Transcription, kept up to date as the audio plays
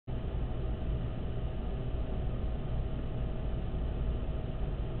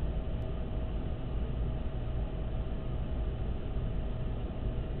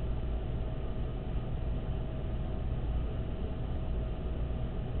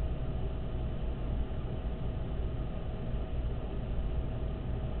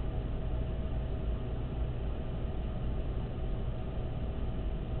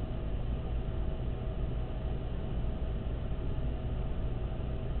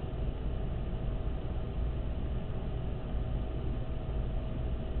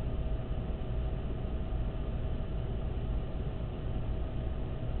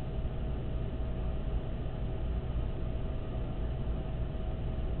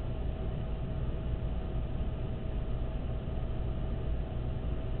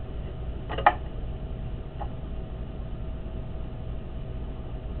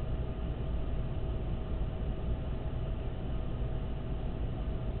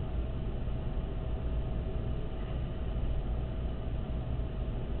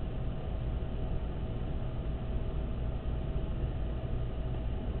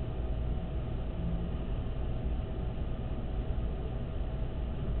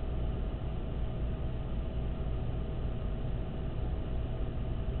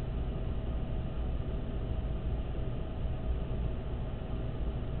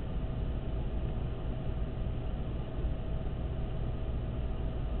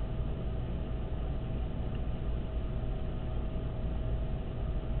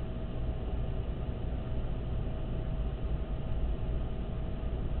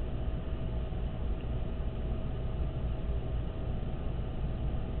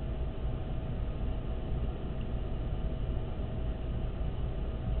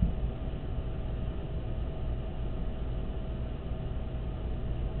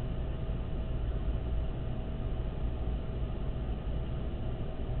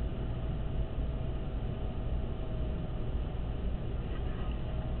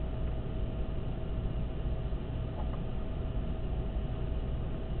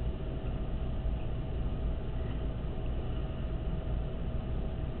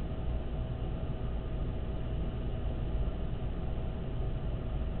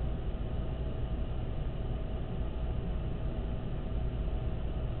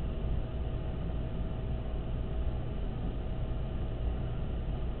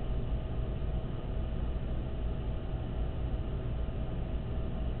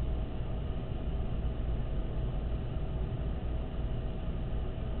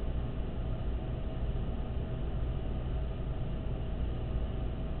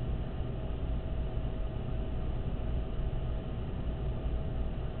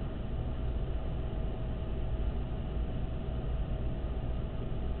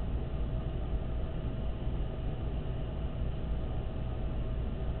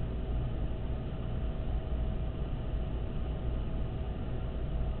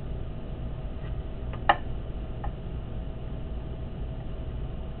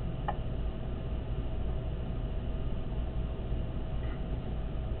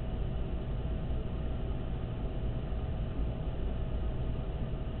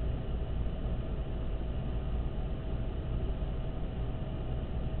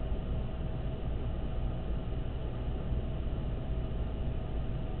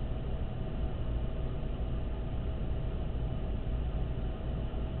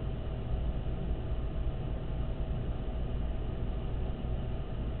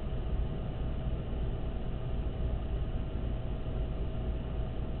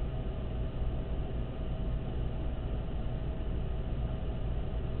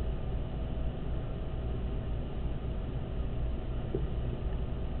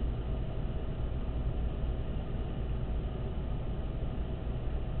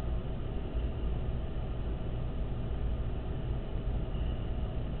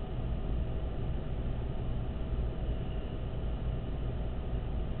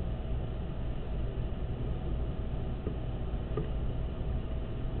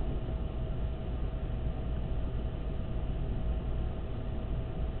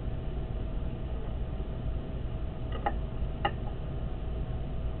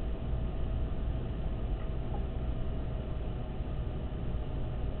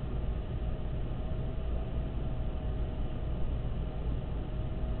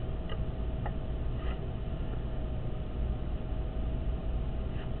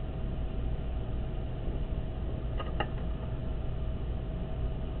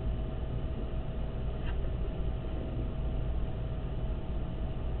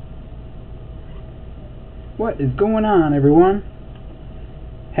What is going on, everyone?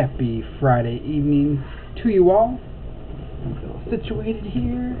 Happy Friday evening to you all. I'm a little situated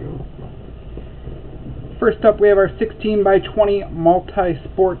here. First up, we have our 16 by 20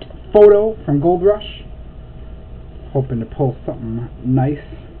 multi-sport photo from Gold Rush. Hoping to pull something nice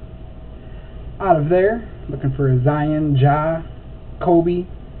out of there. Looking for a Zion, Ja, Kobe,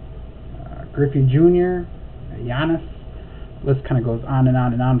 Griffey Jr., Giannis. List kind of goes on and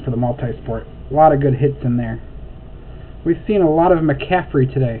on and on for the multi-sport. A lot of good hits in there. We've seen a lot of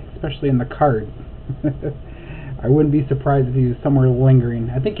McCaffrey today, especially in the card. I wouldn't be surprised if he was somewhere lingering.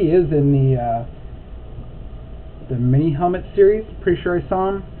 I think he is in the mini helmet series. Pretty sure I saw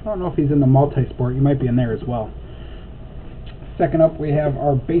him. I don't know if he's in the multi-sport. He might be in there as well. Second up, we have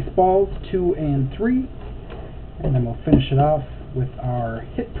our baseballs 2 and 3, and then we'll finish it off with our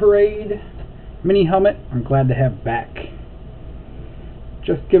Hit Parade mini helmet. I'm glad to have back.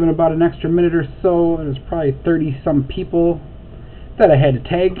 Just given about an extra minute or so. There's probably 30-some people that I had to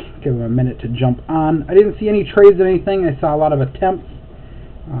tag. Give them a minute to jump on. I didn't see any trades or anything. I saw a lot of attempts.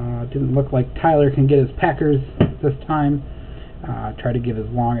 Didn't look like Tyler can get his Packers this time. Tried to give as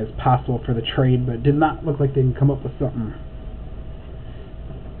long as possible for the trade, but it did not look like they can come up with something.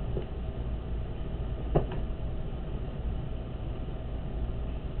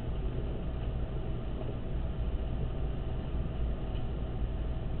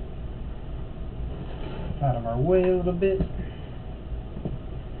 Out of our way a little bit.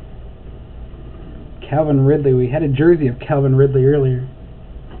 Calvin Ridley. We had a jersey of Calvin Ridley earlier.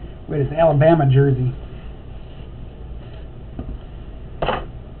 Wait, it's Alabama jersey.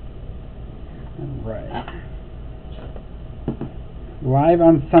 Alright. Live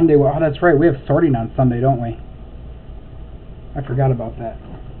on Sunday. Well, oh, that's right. We have sorting on Sunday, don't we? I forgot about that.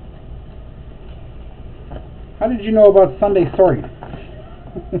 How did you know about Sunday sorting?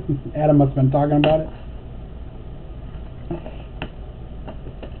 Adam must have been talking about it.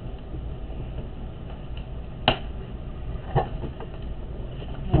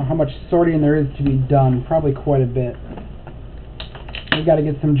 How much sorting there is to be done. Probably quite a bit. We got to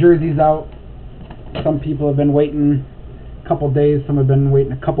get some jerseys out. Some people have been waiting a couple days. Some have been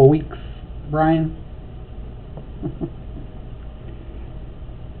waiting a couple weeks. Brian?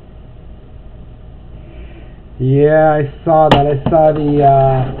 Yeah, I saw that. I saw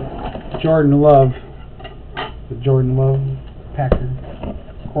the Jordan Love. The Jordan Love Packer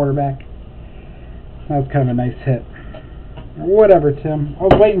quarterback. That was kind of a nice hit. Whatever, Tim. I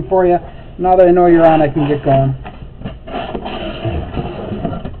was waiting for you. Now that I know you're on, I can get going.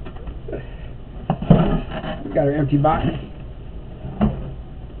 We got our empty box.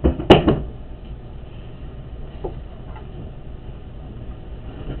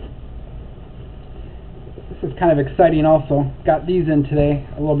 This is kind of exciting also. Got these in today.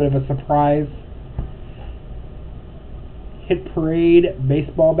 A little bit of a surprise. Hit Parade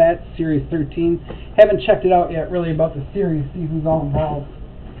baseball bat, Series 13. Haven't checked it out yet, really, about the series, see who's all involved.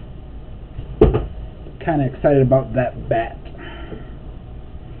 Kind of excited about that bat.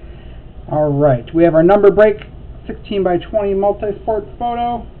 Alright, we have our number break, 16 by 20 multi-sport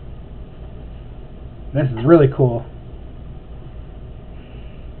photo. This is really cool.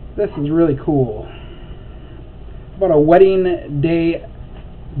 This is really cool. About a wedding day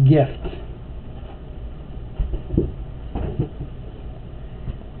gift.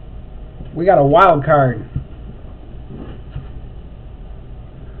 We got a wild card.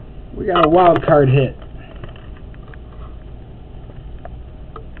 We got a wild card hit.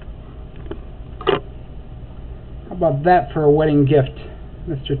 How about that for a wedding gift,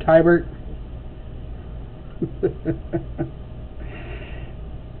 Mr. Tybert?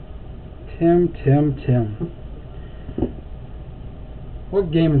 Tim.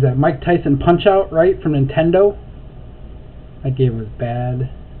 What game is that? Mike Tyson Punch-Out, right? From Nintendo? That game was bad.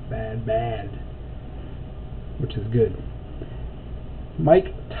 Which is good.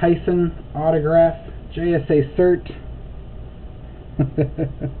 Mike Tyson autograph, JSA cert.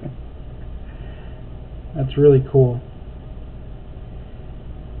 That's really cool.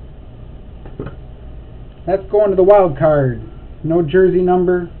 That's going to the wild card. No jersey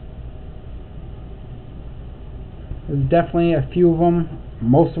number. There's definitely a few of them.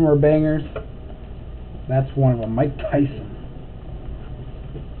 Most of them are bangers. That's one of them. Mike Tyson.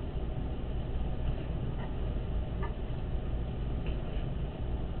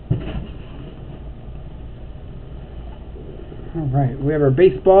 Alright, we have our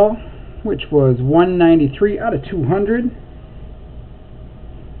baseball, which was 193 out of 200.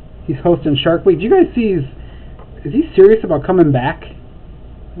 He's hosting Shark Week. Do you guys see is he serious about coming back?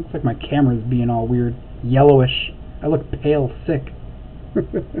 Looks like my camera's being all weird. Yellowish. I look pale, sick.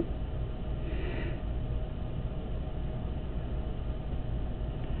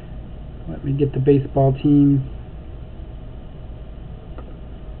 Let me get the baseball teams.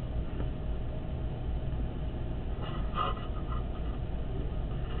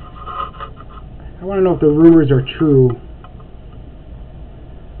 I want to know if the rumors are true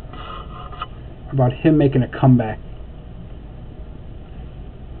about him making a comeback.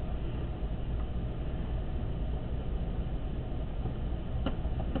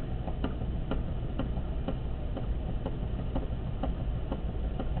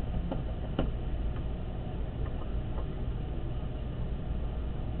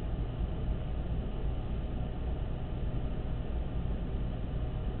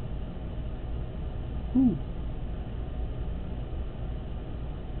 Ooh.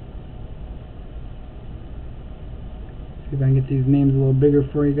 See if I can get these names a little bigger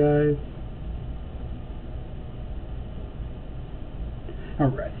for you guys.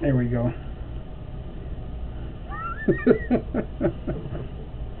 Alright, there we go.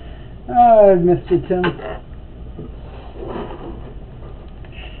 Oh, I've missed you, Tim.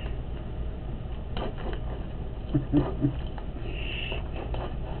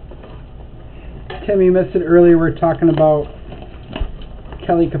 Tim, you missed it earlier. We were talking about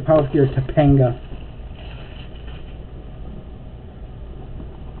Kelly Kapowski or Topanga.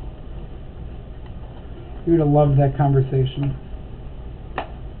 You would have loved that conversation.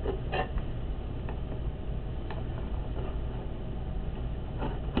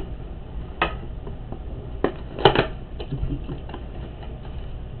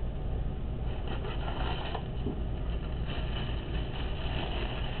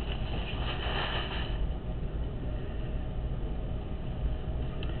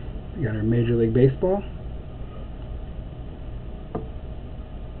 We got our Major League Baseball.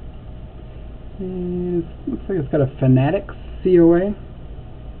 And it looks like it's got a Fanatics COA.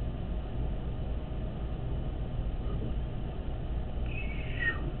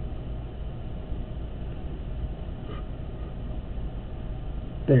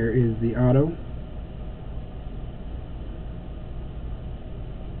 There is the auto.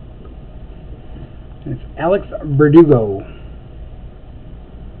 And it's Alex Verdugo.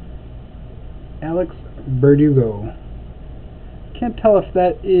 Alex Verdugo. Can't tell if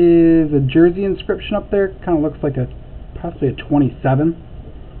that is a jersey inscription up there. Kind of looks like a possibly a 27.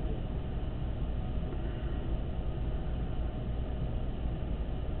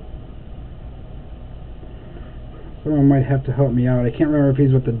 Someone might have to help me out. I can't remember if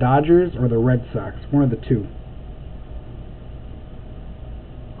he's with the Dodgers or the Red Sox. One of the two.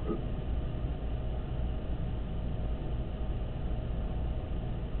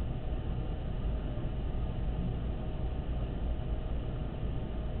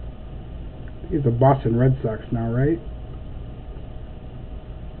 He's the Boston Red Sox now, right?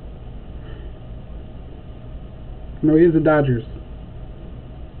 No, he is the Dodgers.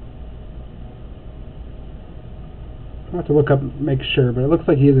 I'll have to look up and make sure, but it looks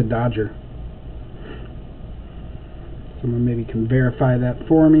like he is a Dodger. Someone maybe can verify that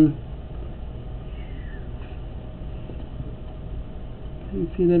for me. Can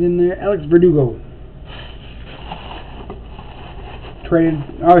you see that in there? Alex Verdugo. Traded.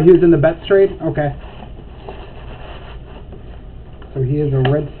 Oh, he was in the Betts trade? Okay. So he is a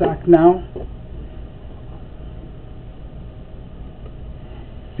Red Sox now.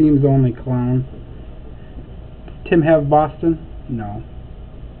 Seems only clown. Tim have Boston? No.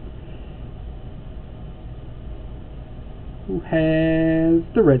 Who has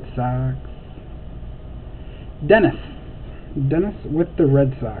the Red Sox? Dennis. Dennis with the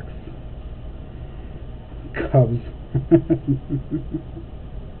Red Sox. Cubs.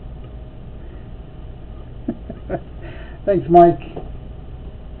 Thanks, Mike.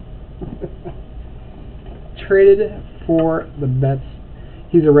 Traded for the Betts.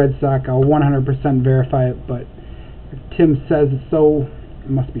 He's a Red Sox. I'll 100% verify it, but if Tim says so, it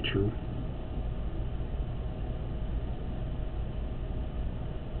must be true.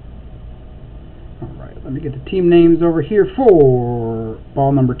 Alright, let me get the team names over here for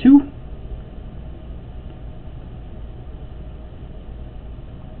ball number 2.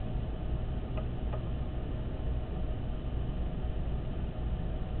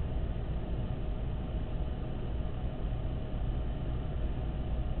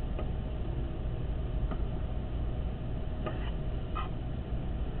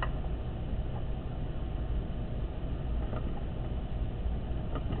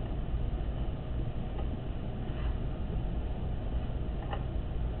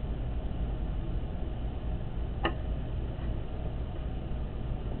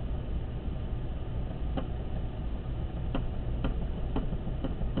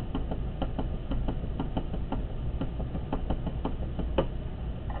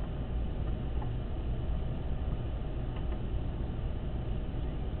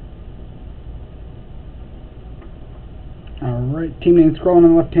 Alright, team name scrolling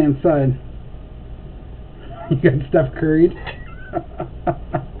on the left hand side. You got Steph Curry.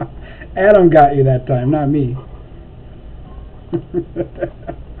 Adam got you that time, not me.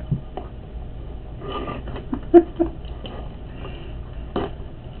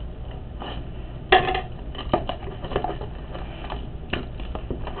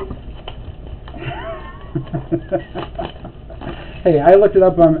 Hey, I looked it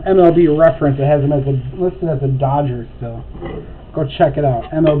up on MLB Reference. It has him as listed as a Dodger still. Go check it out.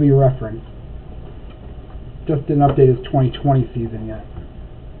 MLB Reference. Just didn't update his 2020 season yet.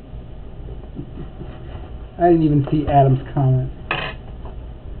 I didn't even see Adam's comment.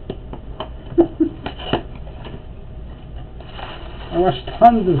 I watched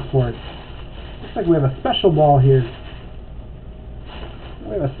tons of sports. Looks like we have a special ball here.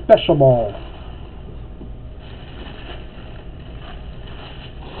 We have a special ball.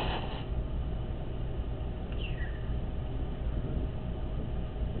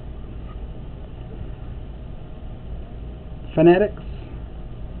 Fanatics.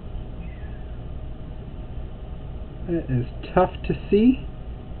 That is tough to see.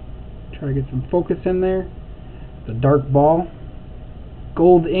 Try to get some focus in there. The dark ball.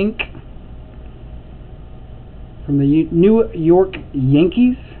 Gold ink. From the New York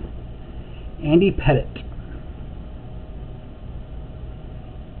Yankees. Andy Pettitte.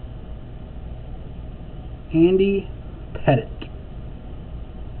 Andy Pettitte.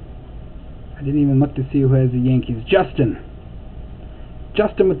 I didn't even look to see who has the Yankees. Justin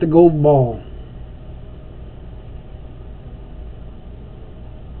with the gold ball.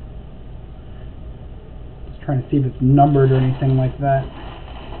 Just trying to see if it's numbered or anything like that.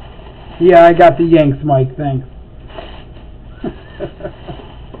 Yeah, I got the Yanks, Mike. Thanks.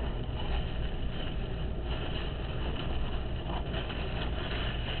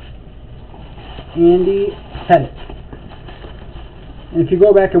 Andy Pettitte. And if you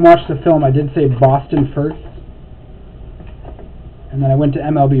go back and watch the film, I did say Boston first. And then I went to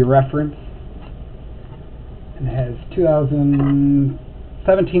MLB Reference. And it has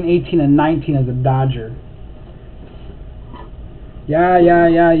 2017, 18, and 19 as a Dodger. Yeah,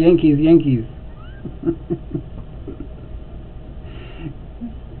 Yankees.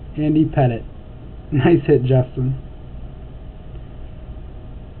 Andy Pettitte. Nice hit, Justin.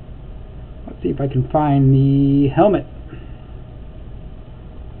 Let's see if I can find the helmet.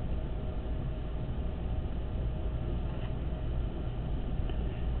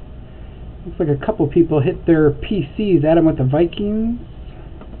 Looks like a couple people hit their PCs. Adam with the Vikings.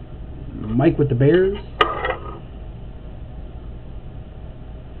 Mike with the Bears.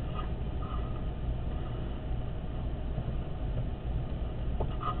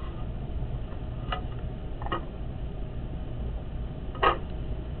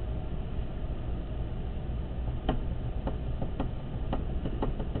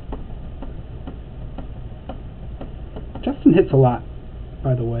 Justin hits a lot,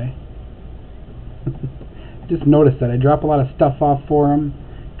 by the way. Just noticed that. I drop a lot of stuff off for him.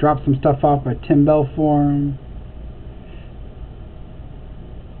 Drop some stuff off by Tim Bell for him.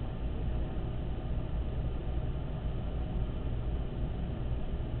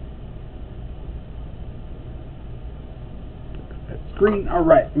 That's green.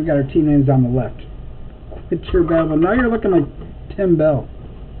 Alright, we got our team names on the left. Quit your babble. Now you're looking like Tim Bell.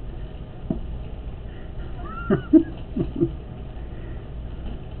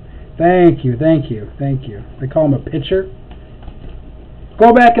 Thank you. They call him a pitcher.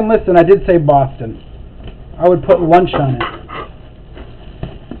 Go back and listen. I did say Boston. I would put lunch on it.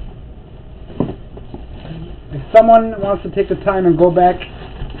 If someone wants to take the time and go back,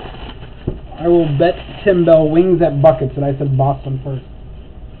 I will bet Tim Bell wings at buckets that I said Boston first.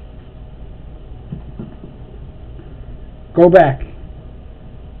 Go back.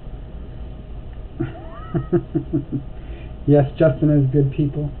 Yes, Justin has good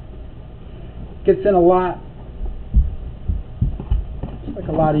people. Gets in a lot. Just like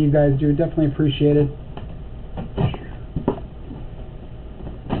a lot of you guys do. Definitely appreciate it.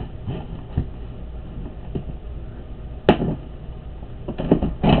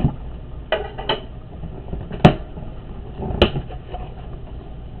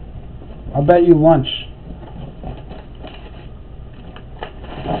 I'll bet you lunch.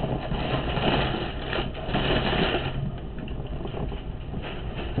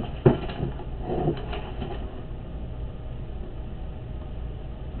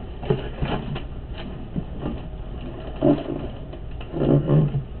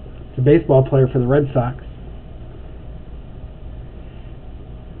 Baseball player for the Red Sox.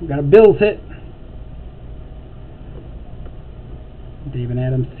 We got a Bills hit. David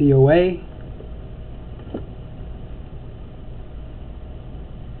Adams COA.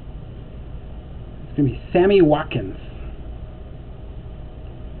 going to be Sammy Watkins.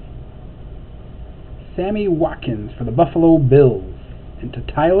 Sammy Watkins for the Buffalo Bills. Into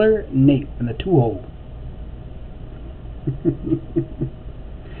Tyler Nape in the 2-hole.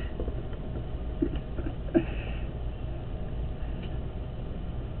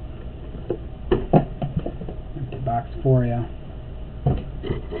 Empty box for you.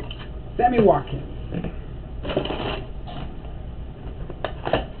 Sammy Watkins.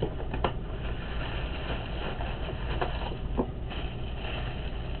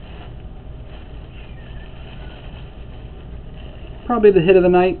 Probably the hit of the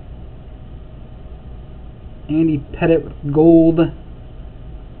night. Andy Pettit with gold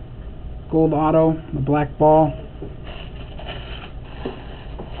auto, the black ball.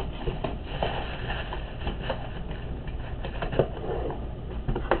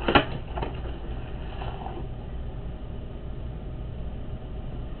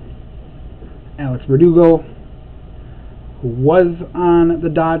 Alex Verdugo, who was on the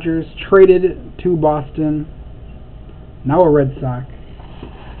Dodgers, traded to Boston, now a Red Sox.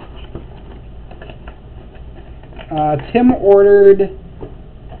 Tim ordered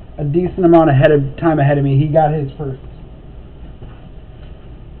a decent amount ahead of me. He got his first.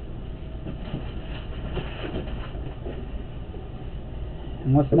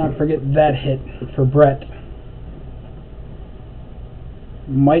 And let's not forget that hit for Brett.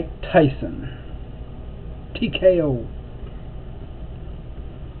 Mike Tyson. TKO.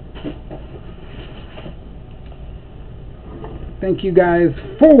 Thank you guys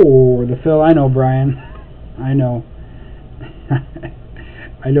for the fill. I know, Brian. I know.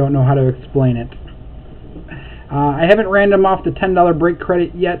 I don't know how to explain it. I haven't random off the $10 break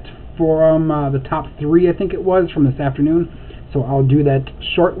credit yet from the top 3, I think it was, from this afternoon. So I'll do that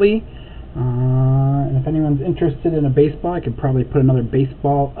shortly. And if anyone's interested in a baseball, I could probably put another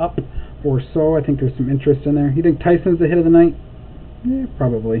baseball up or so. I think there's some interest in there. You think Tyson's the hit of the night? Yeah,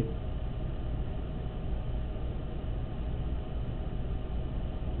 probably.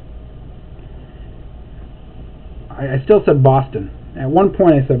 I still said Boston. At one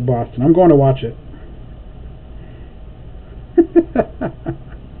point I said Boston. I'm going to watch it.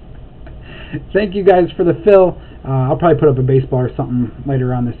 Thank you guys for the fill. I'll probably put up a baseball or something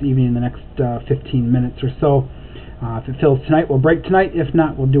later on this evening in the next 15 minutes or so. If it fills tonight, we'll break tonight. If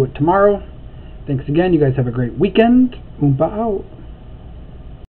not, we'll do it tomorrow. Thanks again. You guys have a great weekend. Oompa out.